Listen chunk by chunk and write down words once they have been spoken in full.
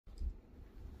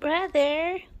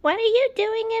Brother, what are you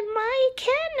doing in my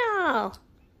kennel?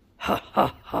 Ha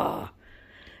ha ha.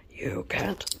 You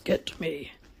can't get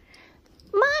me.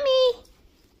 Mommy,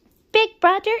 Big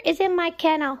Brother is in my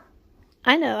kennel.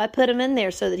 I know, I put him in there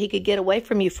so that he could get away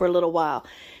from you for a little while.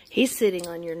 He's sitting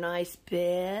on your nice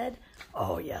bed.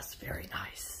 Oh, yes, very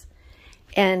nice.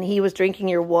 And he was drinking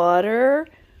your water.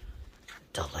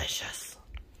 Delicious.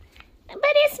 But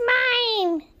it's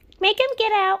mine. Make him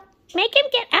get out. Make him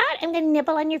get out. I'm going to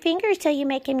nibble on your fingers till you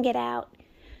make him get out.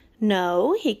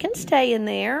 No, he can stay in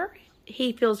there.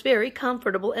 He feels very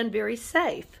comfortable and very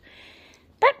safe.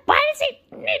 But why does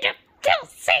he need to feel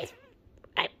safe?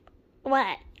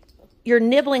 What? You're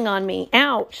nibbling on me.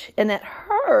 Ouch. And that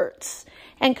hurts.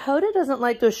 And Coda doesn't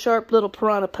like those sharp little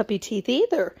piranha puppy teeth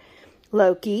either.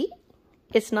 Loki,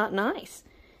 it's not nice.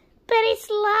 But it's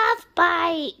love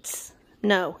bites.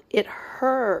 No, it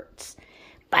hurts.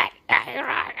 But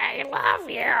I love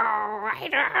you.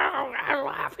 I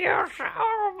love you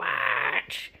so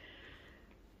much.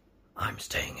 I'm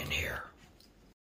staying in here.